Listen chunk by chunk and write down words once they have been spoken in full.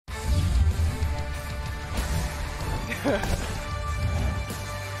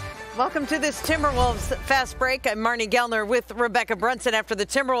Welcome to this Timberwolves Fast Break. I'm Marnie Gellner with Rebecca Brunson. After the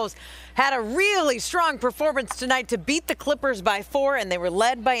Timberwolves had a really strong performance tonight to beat the Clippers by 4, and they were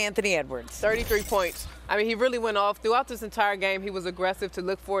led by Anthony Edwards. 33 points. I mean, he really went off. Throughout this entire game, he was aggressive to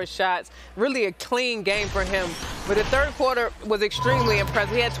look for his shots. Really a clean game for him. But the third quarter was extremely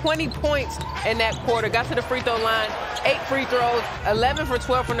impressive. He had 20 points in that quarter. Got to the free throw line, 8 free throws, 11 for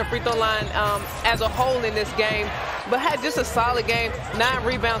 12 from the free throw line as a whole in this game. But had just a solid game, 9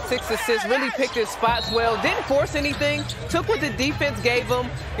 rebounds, 6 assists, really picked his spots well. Didn't force anything, took what the defense gave him,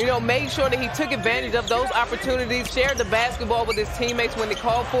 made sure that he took advantage of those opportunities, shared the basketball with his teammates when they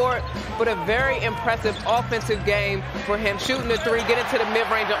called for it. But a very impressive offensive game for him, shooting the three, getting to the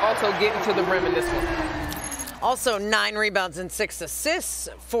mid-range, and also getting to the rim in this one. Also 9 rebounds and 6 assists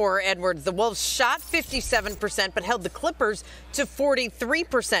for Edwards. The Wolves shot 57% but held the Clippers to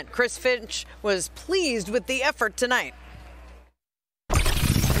 43%. Chris Finch was pleased with the effort tonight.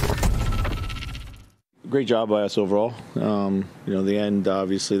 Great job by us overall. The end,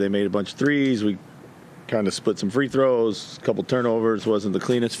 obviously, they made a bunch of threes. We kind of split some free throws, a couple turnovers. Wasn't the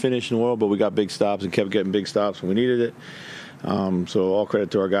cleanest finish in the world, but we got big stops and kept getting big stops when we needed it. So all credit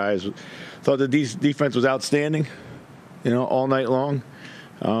to our guys. Thought the defense was outstanding, all night long.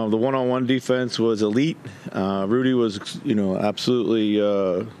 The one-on-one defense was elite. Rudy was, absolutely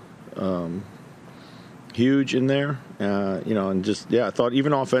huge in there. I thought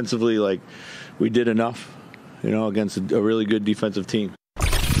even offensively, we did enough, against a really good defensive team.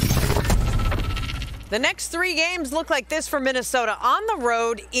 The next 3 games look like this for Minnesota. On the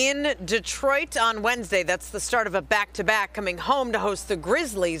road in Detroit on Wednesday. That's the start of a back-to-back, coming home to host the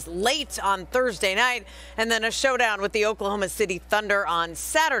Grizzlies late on Thursday night. And then a showdown with the Oklahoma City Thunder on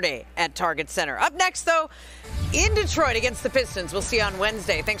Saturday at Target Center. Up next, though, in Detroit against the Pistons. We'll see you on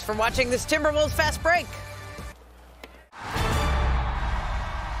Wednesday. Thanks for watching this Timberwolves Fast Break.